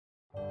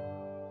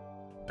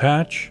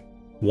patch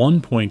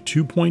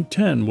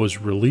 1.2.10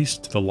 was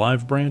released to the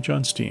live branch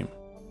on Steam.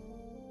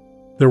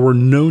 There were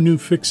no new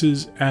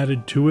fixes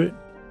added to it.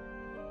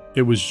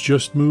 It was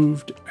just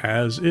moved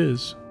as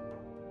is.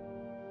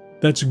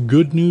 That's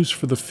good news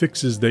for the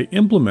fixes they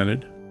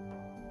implemented.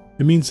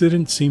 It means they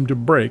didn't seem to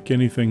break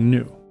anything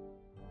new.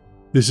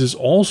 This is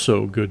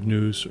also good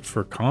news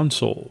for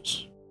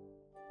consoles.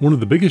 One of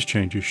the biggest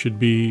changes should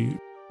be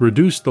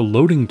reduce the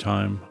loading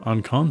time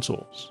on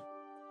consoles.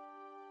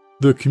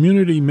 The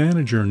community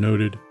manager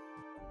noted,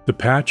 "The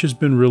patch has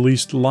been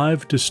released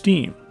live to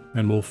Steam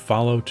and will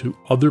follow to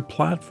other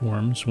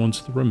platforms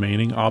once the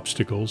remaining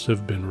obstacles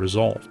have been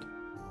resolved."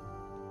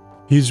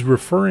 He's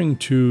referring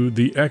to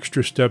the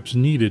extra steps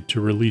needed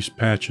to release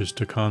patches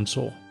to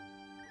console.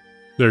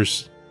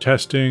 There's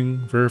testing,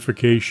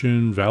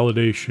 verification,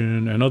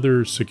 validation, and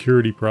other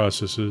security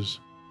processes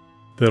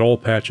that all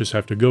patches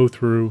have to go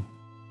through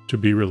to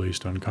be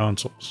released on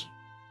consoles.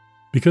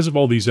 Because of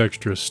all these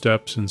extra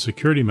steps and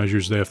security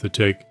measures they have to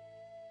take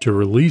to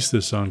release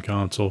this on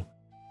console,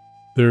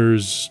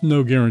 there's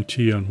no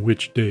guarantee on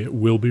which day it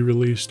will be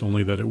released,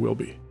 only that it will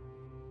be.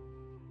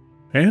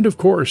 And of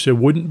course, it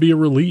wouldn't be a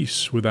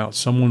release without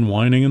someone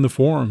whining in the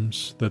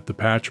forums that the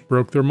patch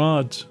broke their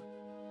mods.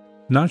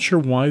 Not sure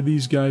why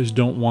these guys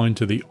don't whine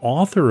to the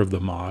author of the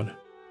mod.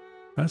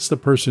 That's the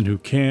person who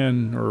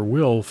can or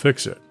will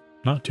fix it,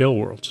 not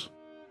Tailworlds.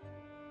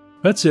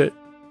 That's it.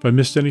 If I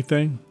missed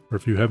anything, or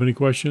if you have any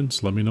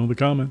questions, let me know in the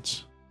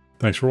comments.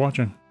 Thanks for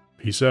watching.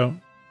 Peace out.